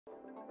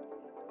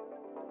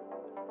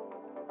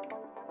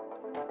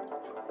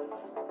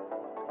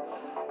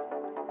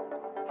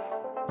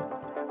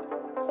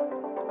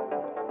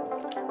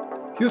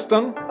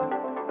Houston,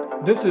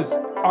 this is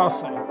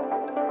awesome.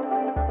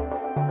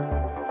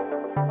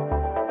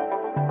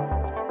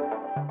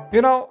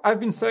 You know, I've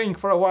been saying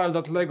for a while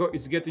that LEGO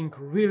is getting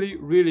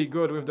really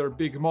good with their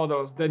big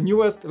models. The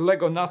newest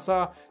LEGO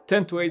NASA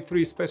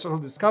 10283 Space Shuttle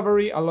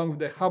Discovery along with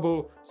the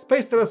Hubble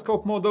Space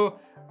Telescope model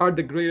are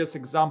the greatest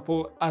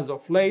example as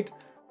of late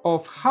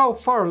of how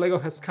far LEGO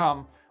has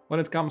come when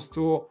it comes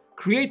to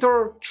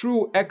creator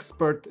true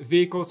expert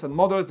vehicles and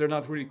models. They're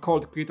not really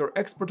called creator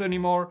expert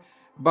anymore,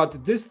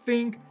 but this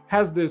thing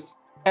has this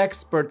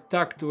expert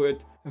tag to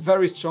it,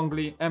 very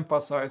strongly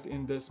emphasized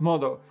in this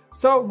model.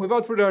 So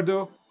without further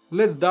ado,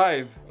 let's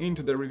dive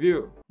into the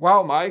review.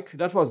 Wow, Mike,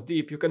 that was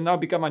deep. You can now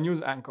become a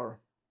news anchor.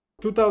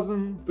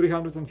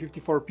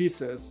 2,354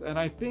 pieces, and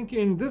I think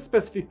in this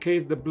specific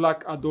case the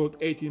black adult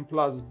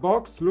 18+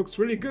 box looks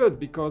really good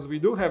because we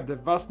do have the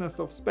vastness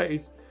of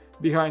space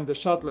behind the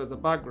shuttle as a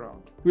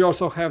background. We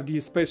also have the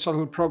Space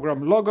Shuttle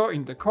Program logo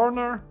in the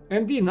corner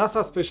and the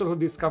NASA Space Shuttle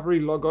Discovery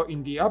logo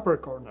in the upper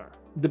corner.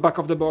 The back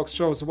of the box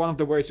shows one of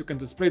the ways you can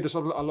display the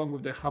shuttle along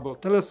with the Hubble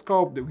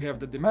telescope. We have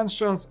the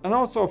dimensions and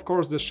also of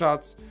course the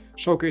shots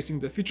showcasing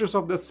the features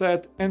of the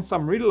set and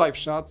some real-life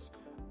shots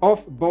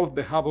of both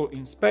the Hubble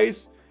in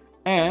space,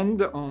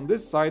 and on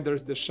this side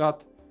there's the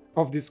shot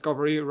of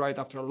Discovery right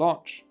after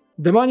launch.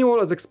 The manual,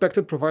 as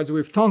expected, provides you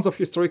with tons of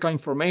historical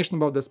information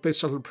about the Space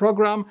Shuttle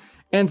program,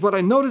 and what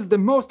I noticed the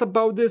most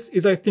about this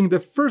is I think the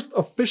first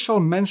official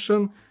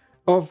mention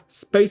of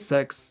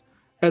SpaceX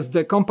as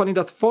the company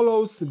that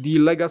follows the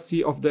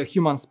legacy of the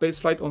human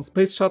spaceflight on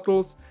space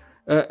shuttles,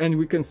 and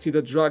we can see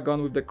the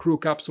Dragon with the crew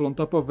capsule on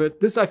top of it.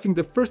 This is, I think,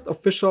 the first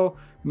official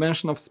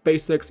mention of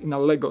SpaceX in a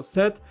LEGO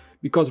set,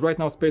 because right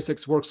now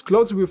SpaceX works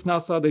closely with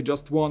NASA. They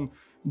just won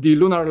the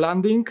lunar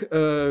landing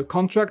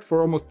contract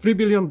for almost $3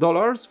 billion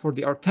for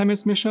the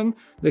Artemis mission.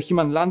 The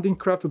human landing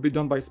craft will be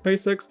done by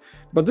SpaceX.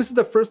 But this is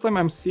the first time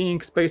I'm seeing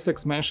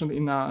SpaceX mentioned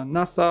in a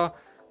NASA,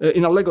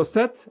 in a LEGO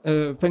set,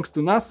 thanks to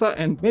NASA.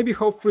 And maybe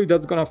hopefully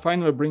that's gonna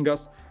finally bring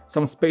us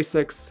some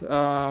SpaceX,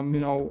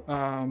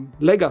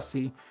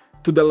 legacy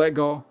to the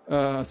LEGO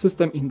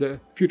system in the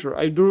future.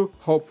 I do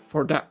hope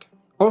for that.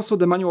 Also,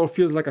 the manual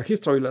feels like a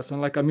history lesson,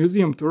 like a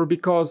museum tour,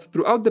 because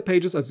throughout the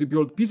pages as you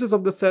build pieces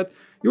of the set,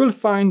 you will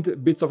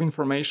find bits of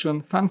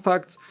information, fun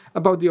facts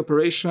about the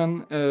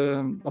operation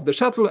of the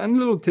shuttle and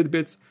little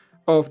tidbits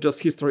of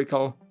just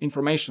historical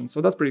information. So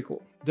that's pretty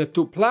cool. The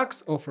two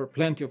plaques offer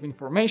plenty of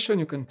information.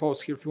 You can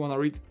pause here if you want to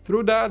read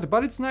through that,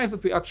 but it's nice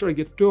that we actually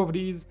get two of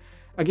these.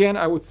 Again,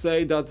 I would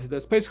say that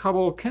the Space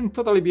Hubble can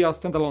totally be a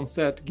standalone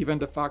set given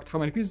the fact how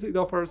many pieces it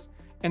offers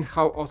and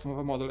how awesome of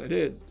a model it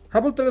is.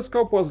 Hubble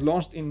telescope was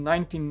launched in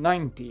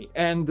 1990,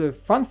 and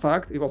fun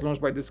fact, it was launched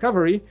by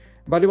Discovery,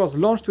 but it was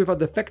launched with a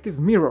defective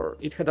mirror.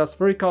 It had a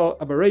spherical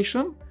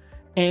aberration,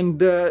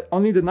 and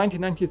only the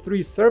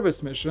 1993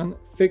 service mission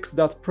fixed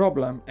that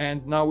problem,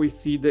 and now we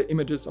see the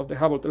images of the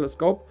Hubble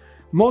telescope,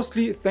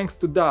 mostly thanks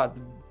to that.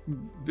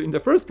 In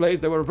the first place,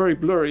 they were very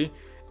blurry,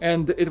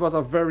 and it was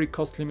a very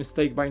costly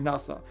mistake by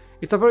NASA.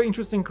 It's a very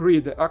interesting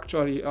read,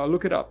 actually,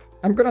 look it up.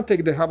 I'm gonna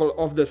take the Hubble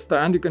off the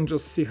stand. You can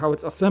just see how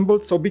it's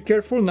assembled, so be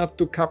careful not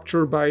to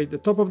capture by the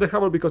top of the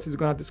Hubble because it's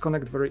gonna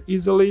disconnect very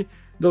easily.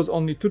 Those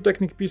only two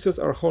Technic pieces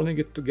are holding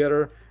it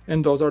together,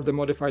 and those are the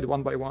modified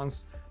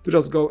 1x1s to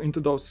just go into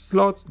those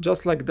slots,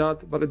 just like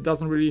that, but it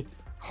doesn't really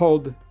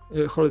hold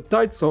it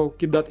tight, so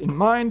keep that in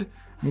mind.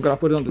 I'm gonna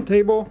put it on the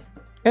table.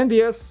 And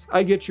yes,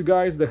 I get you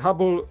guys, the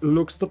Hubble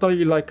looks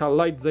totally like a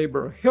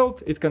lightsaber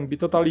hilt. It can be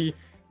totally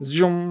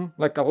zoom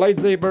like a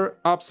lightsaber,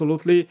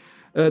 absolutely.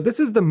 This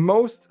is the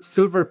most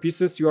silver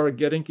pieces you are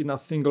getting in a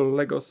single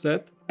LEGO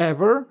set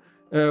ever,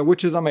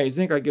 which is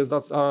amazing. I guess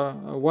that's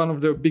one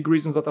of the big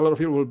reasons that a lot of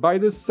people will buy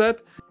this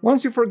set.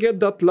 Once you forget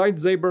that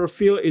lightsaber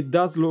feel, it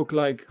does look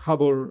like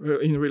Hubble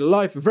in real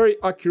life, very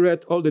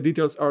accurate, all the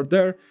details are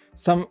there.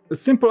 Some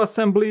simple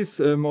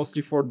assemblies,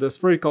 mostly for the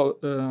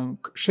spherical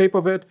shape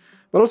of it,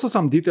 but also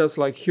some details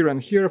like here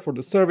and here for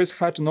the service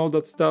hatch and all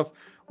that stuff.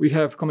 We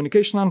have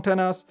communication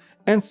antennas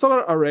and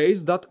solar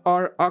arrays that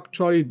are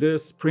actually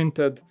this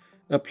printed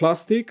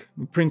plastic,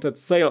 printed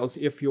sails,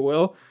 if you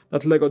will,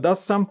 that LEGO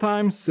does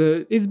sometimes.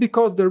 It's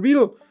because the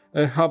real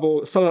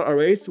Hubble solar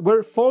arrays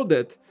were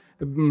folded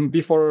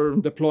before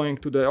deploying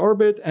to the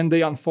orbit, and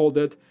they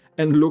unfolded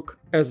and look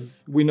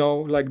as we know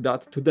like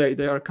that today.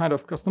 They are kind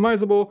of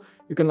customizable.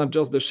 You can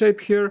adjust the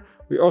shape here.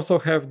 We also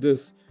have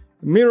this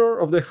mirror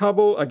of the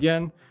Hubble,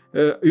 again,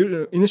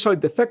 initially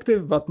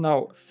defective, but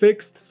now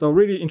fixed. So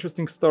really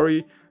interesting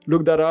story.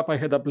 Look that up. I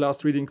had a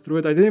blast reading through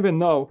it. I didn't even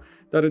know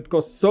that it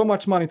cost so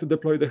much money to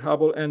deploy the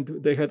Hubble, and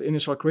they had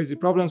initial crazy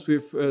problems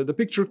with the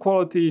picture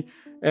quality,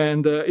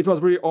 and it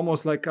was really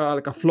almost like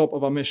a flop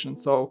of a mission.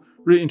 So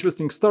really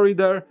interesting story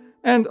there.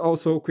 And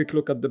also a quick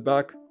look at the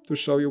back to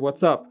show you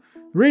what's up.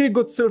 Really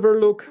good silver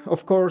look,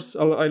 of course.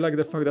 I like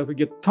the fact that we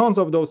get tons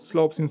of those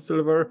slopes in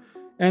silver,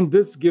 and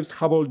this gives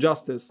Hubble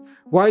justice.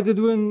 Why did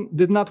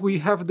not we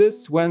have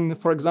this when,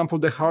 for example,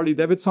 the Harley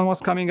Davidson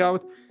was coming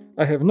out?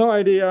 I have no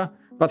idea,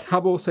 but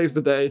Hubble saves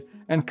the day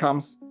and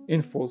comes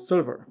in full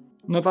silver.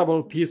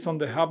 Notable piece on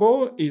the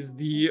Hubble is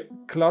the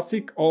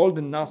classic old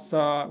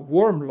NASA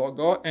worm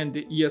logo and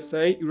the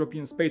ESA,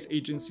 European Space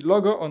Agency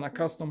logo on a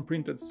custom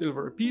printed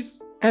silver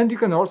piece. And you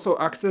can also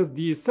access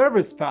the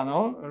service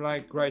panel,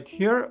 like right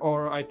here,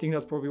 or I think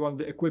that's probably one of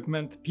the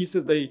equipment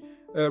pieces they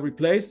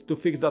replaced to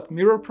fix that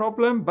mirror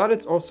problem, but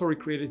it's also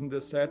recreated in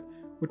the set,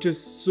 which is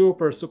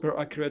super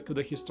accurate to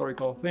the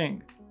historical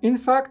thing. In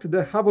fact,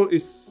 the Hubble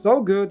is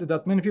so good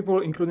that many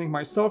people, including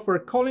myself, were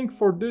calling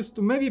for this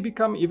to maybe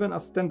become even a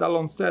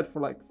standalone set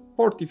for like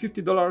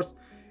 $40–50.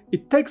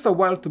 It takes a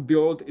while to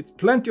build, it's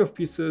plenty of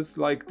pieces,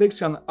 like takes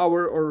you an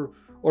hour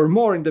or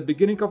more in the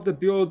beginning of the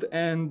build,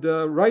 and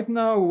right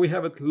now we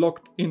have it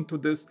locked into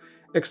this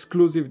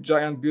exclusive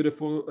giant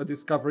beautiful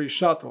Discovery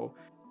shuttle.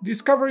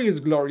 Discovery is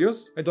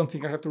glorious, I don't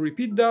think I have to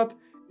repeat that.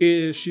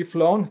 She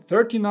flown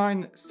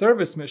 39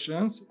 service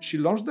missions, she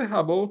launched the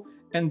Hubble,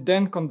 and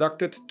then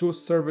conducted 2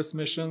 service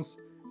missions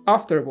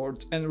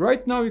afterwards. And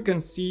right now you can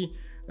see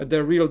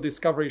the real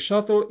Discovery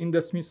shuttle in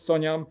the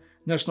Smithsonian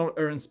National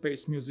Air and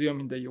Space Museum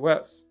in the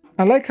US.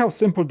 I like how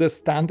simple this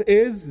stand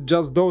is,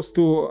 just those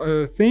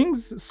 2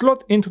 things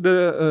slot into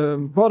the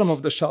bottom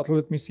of the shuttle.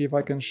 Let me see if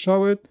I can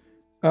show it.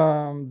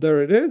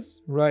 There it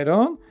is, right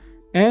on.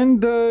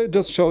 And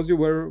just shows you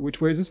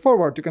which way is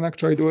forward. You can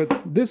actually do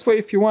it this way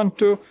if you want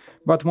to,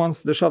 but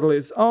once the shuttle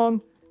is on,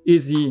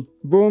 easy,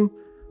 boom,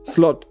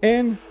 slot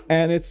in,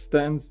 and it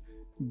stands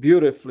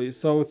beautifully.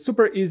 So it's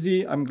super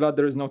easy. I'm glad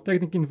there is no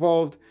technique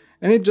involved,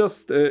 and it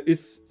just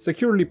is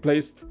securely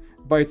placed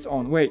by its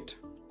own weight.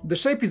 The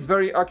shape is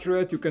very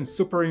accurate. You can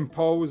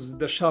superimpose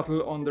the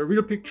shuttle on the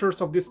real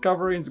pictures of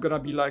Discovery. It's gonna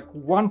be like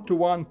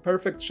 1-to-1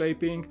 perfect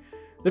shaping.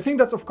 The thing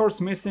that's of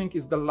course missing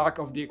is the lack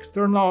of the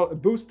external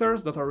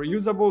boosters that are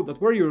reusable, that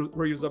were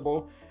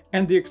reusable,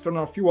 and the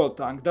external fuel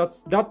tank.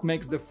 That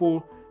makes the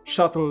full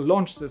shuttle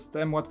launch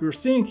system. What we're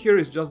seeing here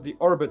is just the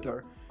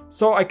orbiter.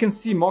 So I can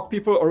see mock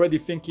people already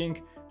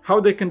thinking how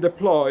they can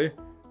deploy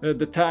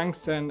the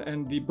tanks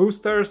and the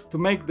boosters to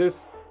make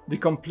this the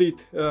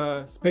complete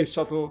space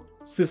shuttle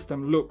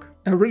system look.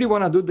 I really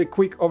want to do the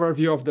quick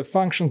overview of the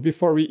functions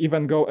before we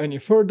even go any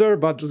further,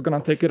 but just gonna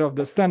take it off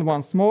the stand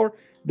once more.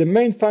 The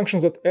main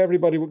functions that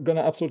everybody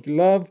gonna absolutely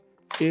love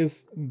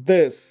is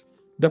this.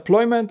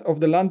 Deployment of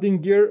the landing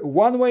gear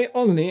one way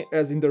only,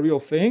 as in the real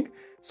thing.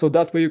 So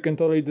that way you can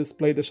totally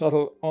display the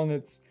shuttle on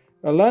its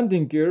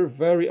landing gear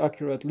very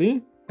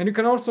accurately. And you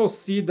can also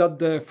see that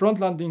the front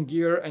landing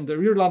gear and the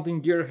rear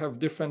landing gear have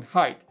different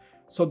height.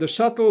 So the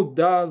shuttle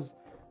does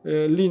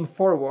lean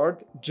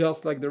forward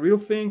just like the real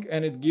thing,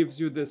 and it gives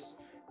you this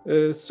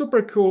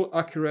super cool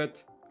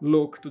accurate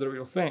look to the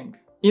real thing.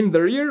 In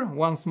the rear,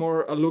 once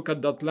more a look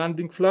at that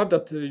landing flap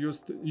that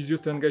is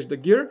used to engage the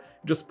gear.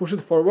 Just push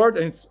it forward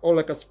and it's all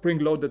like a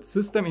spring-loaded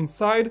system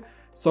inside.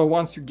 So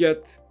once you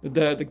get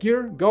the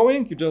gear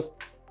going, you just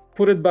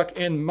put it back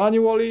in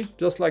manually,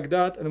 just like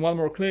that, and one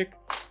more click,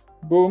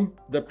 boom,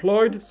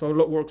 deployed. So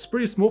it works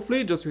pretty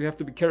smoothly, just you have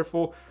to be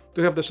careful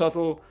to have the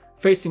shuttle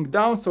facing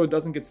down so it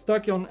doesn't get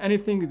stuck on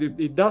anything.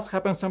 It does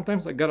happen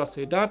sometimes, I gotta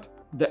say that.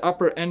 The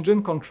upper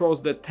engine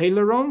controls the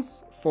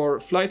ailerons for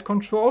flight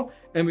control,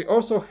 and we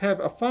also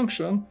have a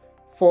function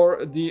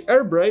for the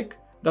air brake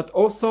that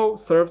also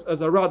serves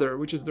as a rudder,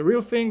 which is the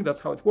real thing. That's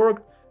how it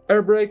worked.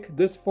 Air brake,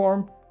 this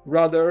form,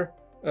 rudder,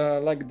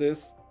 like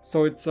this.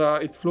 So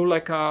it flew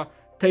like a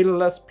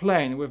tailless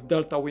plane with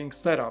delta wing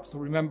setup. So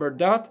remember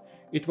that.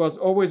 It was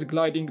always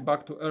gliding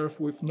back to Earth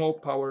with no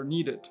power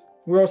needed.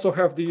 We also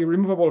have the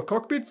removable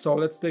cockpit, so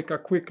let's take a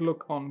quick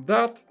look on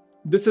that.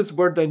 This is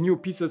where the new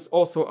pieces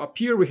also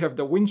appear. We have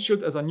the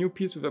windshield as a new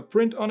piece with a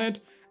print on it,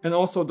 and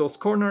also those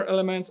corner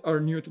elements are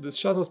new to this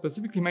shuttle,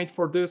 specifically made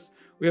for this.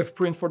 We have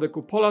print for the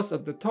cupolas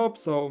at the top,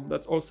 so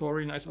that's also a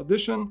really nice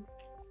addition.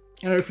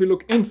 And if you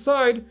look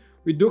inside,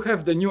 we do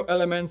have the new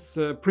elements,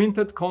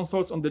 printed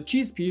consoles on the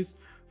cheese piece.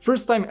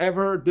 First time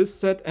ever, this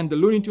set and the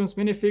Looney Tunes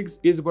minifigs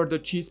is where the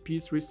cheese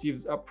piece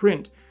receives a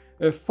print.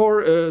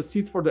 4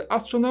 seats for the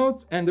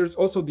astronauts, and there's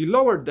also the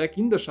lower deck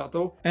in the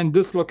shuttle, and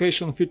this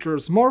location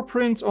features more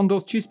prints on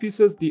those cheese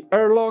pieces, the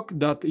airlock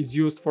that is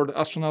used for the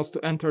astronauts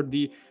to enter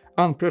the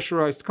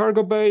unpressurized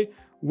cargo bay,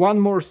 1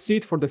 more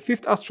seat for the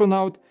 5th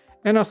astronaut,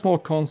 and a small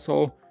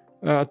console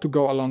to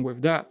go along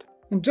with that.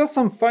 And just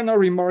some final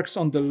remarks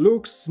on the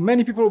looks.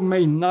 Many people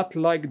may not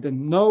like the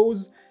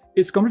nose.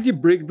 It's completely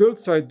brick built,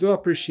 so I do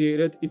appreciate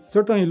it. It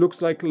certainly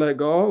looks like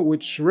Lego,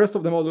 which rest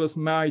of the models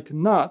might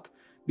not,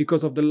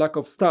 because of the lack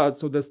of studs.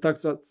 So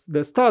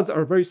the studs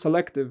are very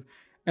selective,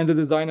 and the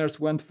designers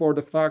went for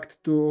the fact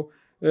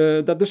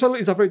that the shuttle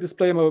is a very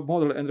displayable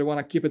model and they want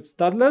to keep it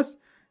studless,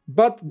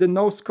 but the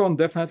nose cone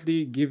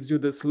definitely gives you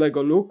this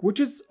Lego look, which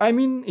is, I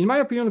mean, in my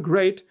opinion,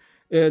 great.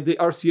 The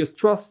RCS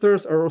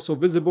thrusters are also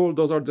visible.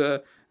 Those are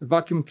the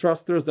vacuum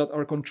thrusters that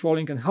are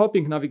controlling and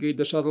helping navigate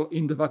the shuttle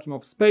in the vacuum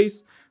of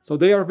space. So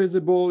they are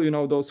visible, you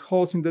know, those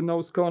holes in the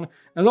nose cone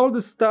and all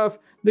this stuff.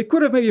 They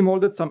could have maybe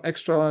molded some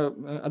extra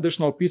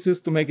additional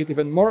pieces to make it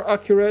even more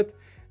accurate,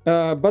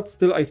 but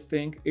still I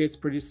think it's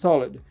pretty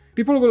solid.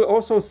 People will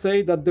also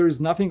say that there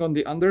is nothing on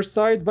the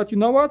underside, but you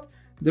know what?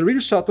 the real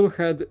shuttle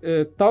had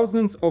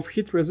thousands of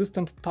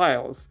heat-resistant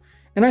tiles.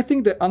 And I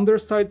think the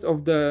undersides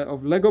of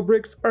Lego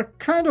bricks are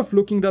kind of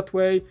looking that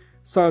way,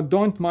 so I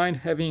don't mind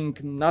having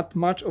not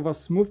much of a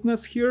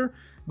smoothness here.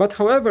 But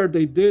however,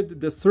 they did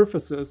the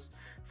surfaces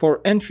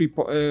for entry,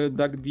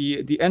 like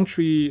the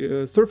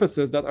entry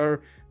surfaces that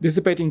are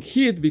dissipating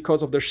heat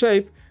because of the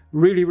shape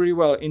really, really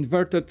well.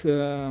 Inverted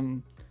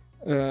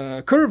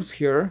curves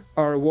here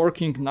are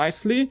working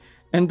nicely,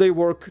 and they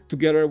work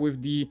together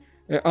with the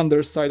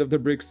underside of the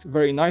bricks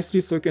very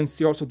nicely. So you can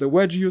see also the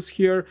wedge use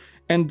here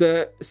and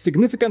the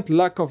significant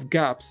lack of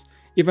gaps,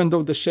 even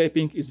though the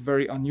shaping is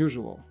very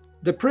unusual.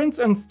 The prints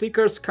and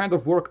stickers kind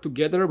of work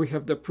together. We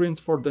have the prints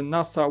for the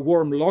NASA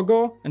worm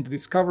logo and the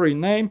Discovery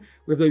name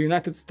with the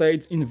United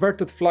States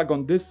inverted flag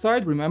on this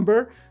side.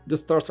 Remember, the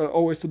stars are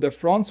always to the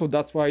front, so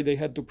that's why they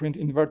had to print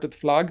inverted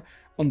flag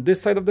on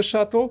this side of the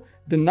shuttle.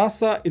 The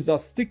NASA is a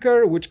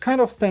sticker which kind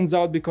of stands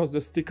out because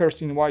the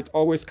stickers in white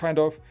always kind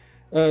of,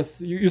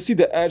 you see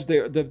the edge,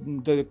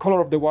 the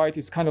color of the white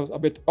is kind of a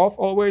bit off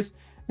always.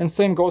 And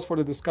same goes for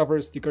the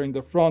Discovery sticker in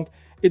the front.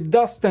 It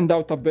does stand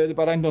out a bit,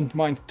 but I don't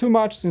mind too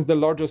much since the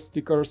largest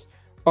stickers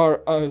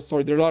are,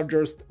 the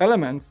largest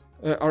elements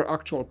are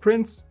actual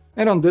prints.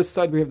 And on this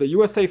side we have the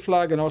USA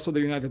flag and also the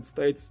United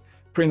States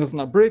printed on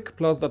a brick,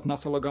 plus that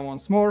NASA logo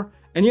once more.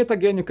 And yet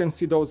again you can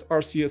see those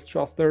RCS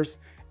thrusters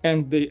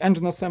and the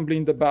engine assembly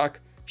in the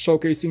back,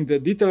 showcasing the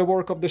detail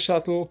work of the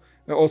shuttle,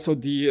 also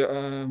the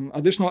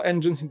additional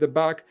engines in the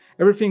back.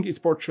 Everything is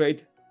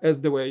portrayed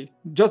as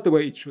just the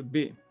way it should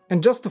be.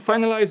 And just to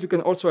finalize, you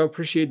can also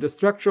appreciate the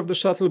structure of the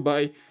shuttle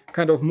by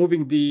kind of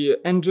moving the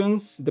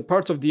engines, the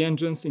parts of the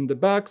engines in the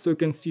back, so you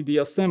can see the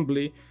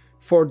assembly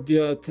for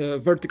the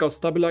vertical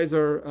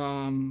stabilizer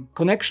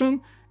connection.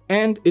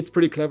 And it's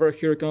pretty clever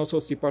here. You can also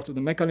see parts of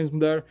the mechanism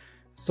there.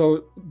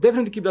 So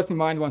definitely keep that in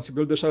mind. Once you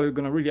build the shuttle, you're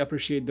going to really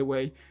appreciate the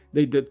way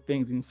they did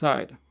things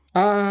inside.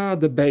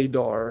 The bay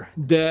door.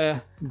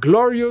 The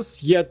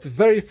glorious yet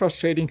very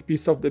frustrating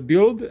piece of the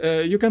build.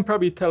 You can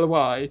probably tell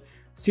why.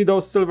 See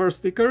those silver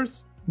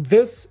stickers?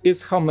 This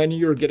is how many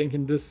you're getting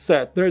in this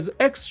set. There's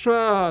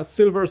extra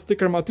silver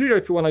sticker material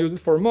if you want to use it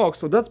for mocks,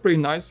 so that's pretty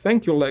nice.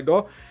 Thank you,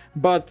 Lego.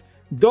 But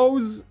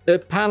those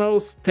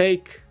panels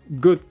take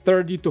good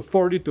 30 to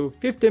 40 to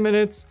 50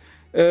 minutes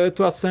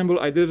to assemble.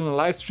 I did it on a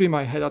live stream.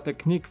 I had a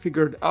technique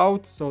figured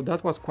out, so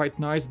that was quite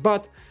nice.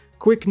 But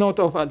quick note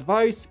of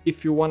advice,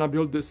 if you want to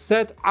build this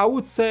set, I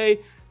would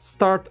say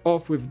start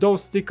off with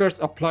those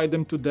stickers, apply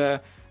them to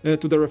the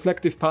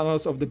reflective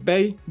panels of the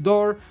bay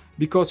door,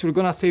 because you're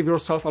gonna save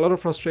yourself a lot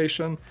of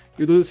frustration.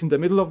 You do this in the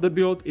middle of the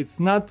build. It's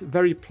not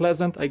very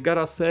pleasant, I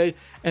gotta say.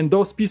 And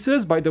those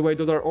pieces, by the way,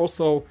 those are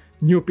also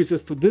new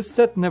pieces to this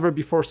set, never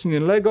before seen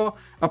in Lego.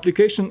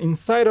 Application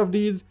inside of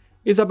these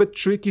is a bit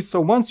tricky,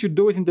 so once you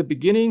do it in the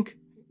beginning,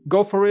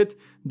 go for it.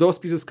 Those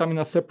pieces come in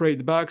a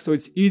separate bag, so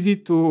it's easy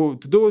to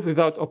do it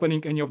without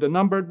opening any of the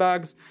numbered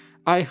bags.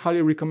 I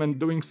highly recommend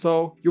doing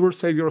so. You will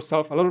save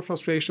yourself a lot of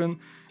frustration,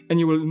 and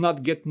you will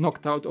not get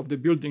knocked out of the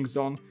building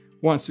zone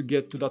once you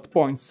get to that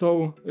point.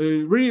 So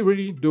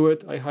really do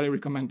it. I highly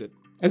recommend it.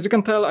 As you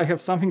can tell, I have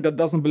something that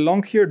doesn't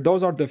belong here.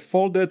 Those are the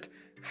folded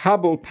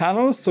Hubble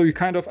panels, so you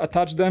kind of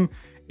attach them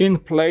in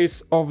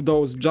place of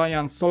those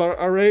giant solar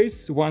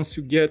arrays once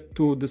you get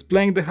to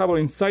displaying the Hubble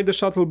inside the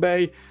shuttle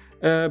bay.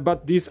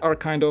 But these are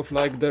kind of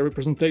like the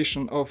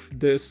representation of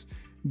this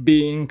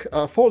being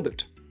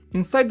folded.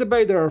 Inside the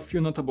bay, there are a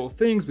few notable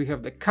things. We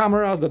have the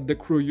cameras that the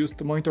crew used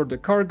to monitor the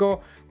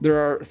cargo. There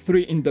are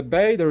 3 in the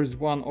bay. There is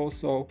one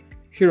also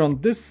here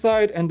on this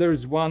side, and there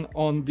is one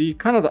on the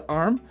Canada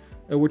arm,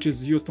 which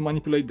is used to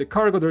manipulate the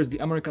cargo. There is the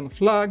American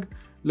flag.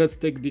 Let's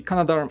take the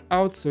Canada arm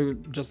out, so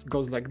it just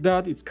goes like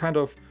that. It's kind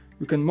of,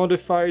 you can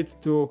modify it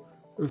to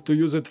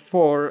use it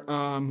for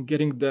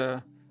getting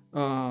the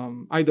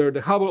either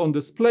the Hubble on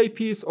display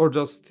piece, or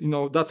just, you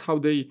know, that's how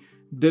they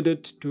did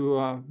it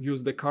to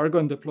use the cargo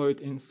and deploy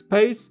it in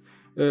space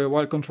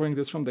while controlling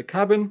this from the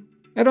cabin.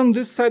 And on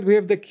this side we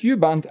have the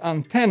Q-band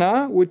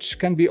antenna, which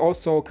can be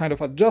also kind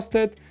of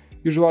adjusted.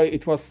 Usually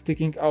it was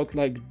sticking out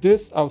like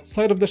this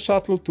outside of the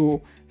shuttle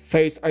to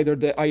face either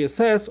the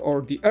ISS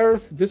or the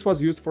Earth. This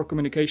was used for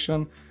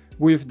communication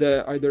with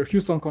the either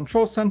Houston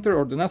Control Center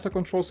or the NASA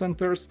Control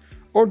Centers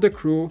or the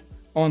crew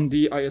on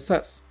the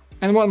ISS.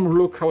 And one more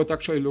look how it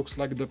actually looks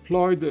like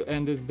deployed,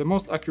 and it's the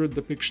most accurate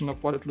depiction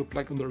of what it looked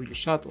like on the real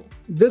shuttle.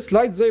 This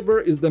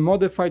lightsaber is the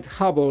modified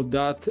Hubble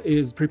that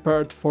is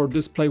prepared for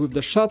display with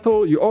the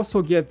shuttle. You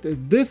also get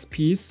this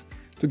piece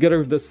together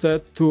with the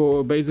set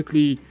to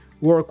basically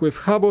work with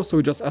Hubble, so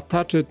we just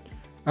attach it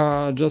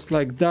just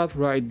like that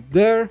right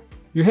there.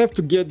 You have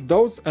to get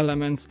those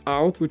elements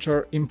out, which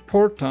are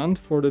important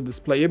for the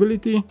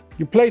displayability.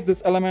 You place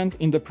this element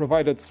in the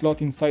provided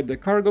slot inside the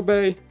cargo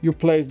bay. You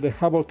place the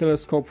Hubble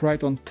telescope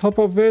right on top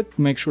of it.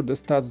 Make sure the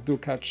studs do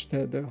catch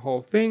the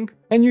whole thing.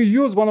 And you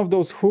use one of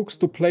those hooks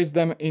to place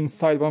them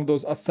inside one of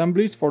those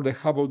assemblies for the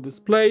Hubble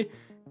display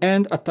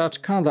and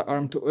attach Canada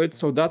arm to it,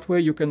 so that way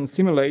you can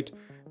simulate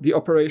the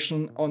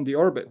operation on the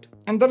orbit.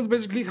 And that's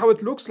basically how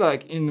it looks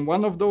like in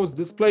one of those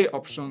display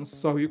options.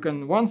 So you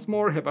can once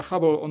more have a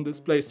Hubble on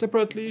display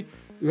separately,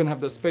 you can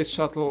have the Space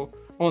Shuttle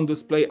on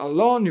display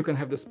alone, you can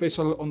have the Space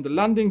Shuttle on the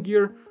landing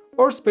gear,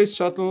 or Space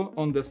Shuttle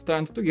on the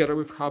stand together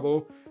with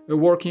Hubble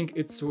working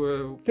its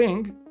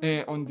thing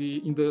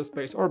in the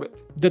space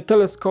orbit. The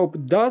telescope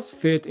does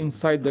fit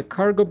inside the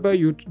cargo bay.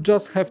 You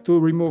just have to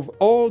remove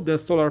all the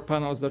solar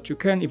panels that you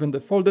can, even the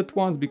folded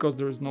ones, because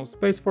there is no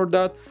space for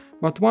that.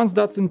 But once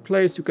that's in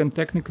place, you can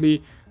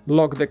technically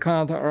lock the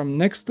Canada arm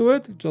next to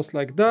it, just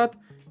like that,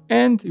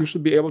 and you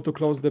should be able to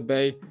close the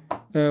bay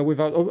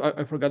without... Oh,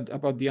 I forgot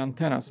about the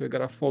antenna, so you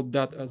gotta fold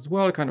that as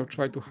well, kind of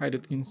try to hide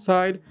it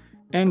inside,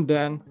 and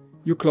then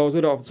you close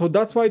it off. So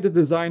that's why they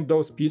designed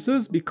those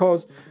pieces,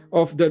 because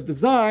of their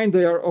design,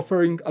 they are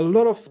offering a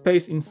lot of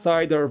space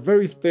inside. They are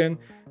very thin,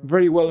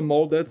 very well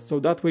molded, so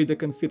that way they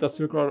can fit a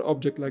circular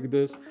object like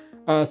this,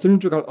 a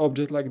cylindrical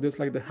object like this,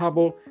 like the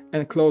Hubble,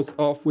 and close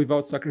off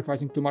without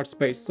sacrificing too much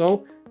space.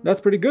 So that's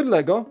pretty good,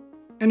 LEGO.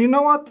 And you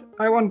know what?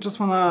 I just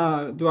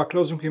wanna do a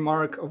closing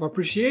remark of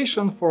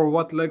appreciation for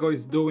what LEGO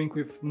is doing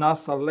with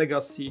NASA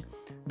Legacy.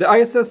 The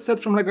ISS set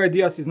from LEGO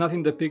Ideas is not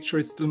in the picture,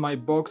 it's still my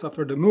box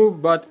after the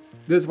move, but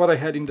this is what I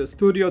had in the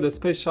studio: the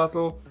Space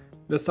Shuttle,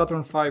 the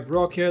Saturn V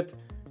rocket.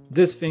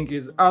 This thing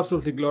is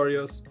absolutely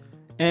glorious.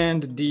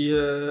 And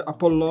the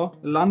Apollo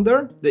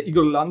lander, the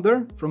Eagle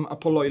lander from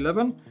Apollo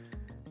 11.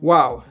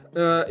 Wow.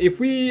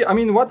 I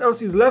mean, what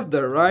else is left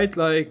there, right?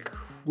 Like,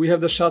 we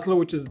have the shuttle,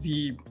 which is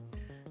the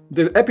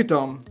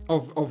epitome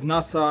of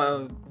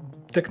NASA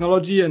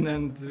technology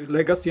and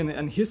legacy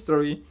and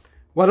history.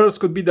 What else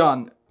could be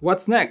done?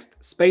 What's next?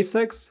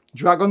 SpaceX,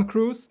 Dragon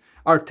Cruise,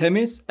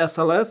 Artemis,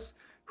 SLS?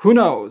 Who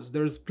knows?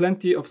 There's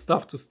plenty of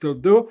stuff to still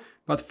do,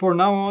 but for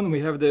now on we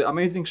have the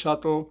amazing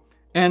shuttle,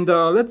 and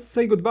let's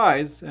say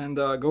goodbyes and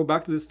go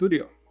back to the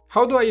studio.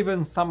 How do I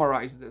even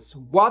summarize this?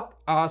 What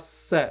a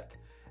set!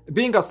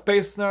 Being a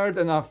space nerd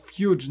and a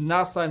huge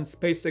NASA and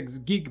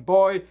SpaceX geek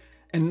boy,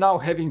 and now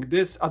having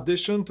this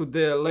addition to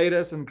the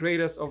latest and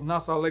greatest of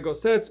NASA LEGO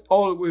sets,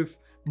 all with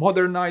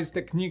modernized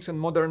techniques and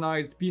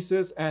modernized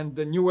pieces and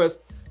the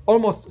newest,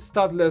 almost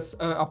studless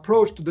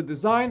approach to the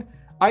design,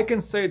 I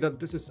can say that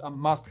this is a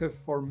must-have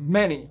for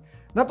many.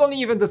 Not only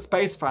even the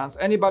space fans,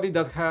 anybody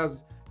that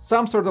has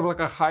some sort of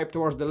like a hype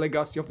towards the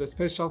legacy of the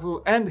space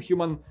shuttle and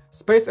human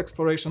space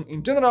exploration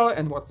in general,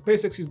 and what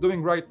SpaceX is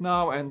doing right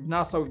now, and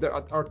NASA with their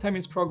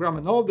Artemis program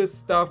and all this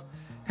stuff.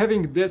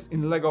 Having this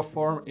in LEGO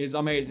form is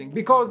amazing,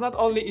 because not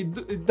only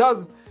it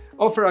does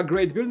offer a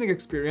great building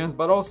experience,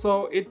 but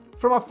also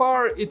from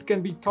afar it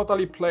can be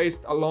totally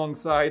placed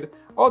alongside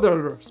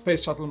other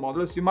space shuttle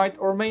models you might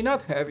or may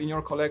not have in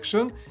your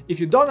collection. If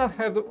you do not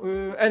have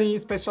any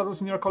space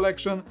shuttles in your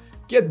collection,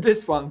 get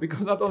this one,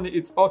 because not only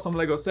it's awesome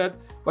LEGO set,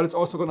 but it's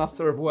also gonna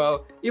serve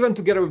well even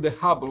together with the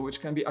Hubble,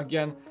 which can be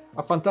again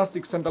a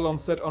fantastic standalone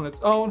set on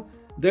its own.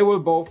 They will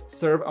both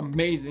serve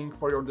amazing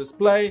for your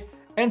display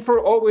and for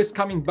always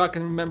coming back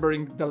and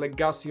remembering the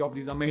legacy of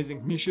these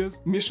amazing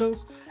missions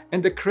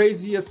and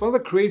one of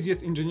the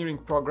craziest engineering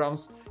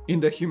programs in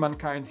the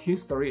humankind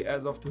history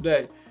as of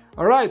today.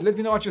 Alright, let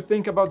me know what you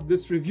think about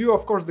this review.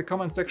 Of course, the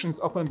comment section is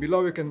open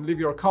below. You can leave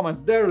your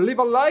comments there. Leave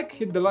a like,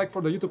 hit the like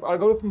for the YouTube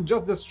algorithm.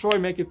 Just destroy,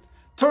 make it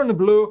turn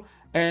blue,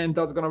 and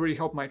that's gonna really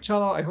help my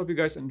channel. I hope you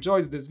guys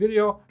enjoyed this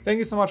video. Thank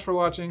you so much for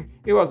watching.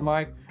 It was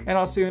Mike, and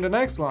I'll see you in the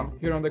next one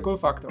here on The Cool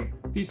Factor.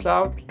 Peace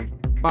out.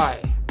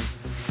 Bye.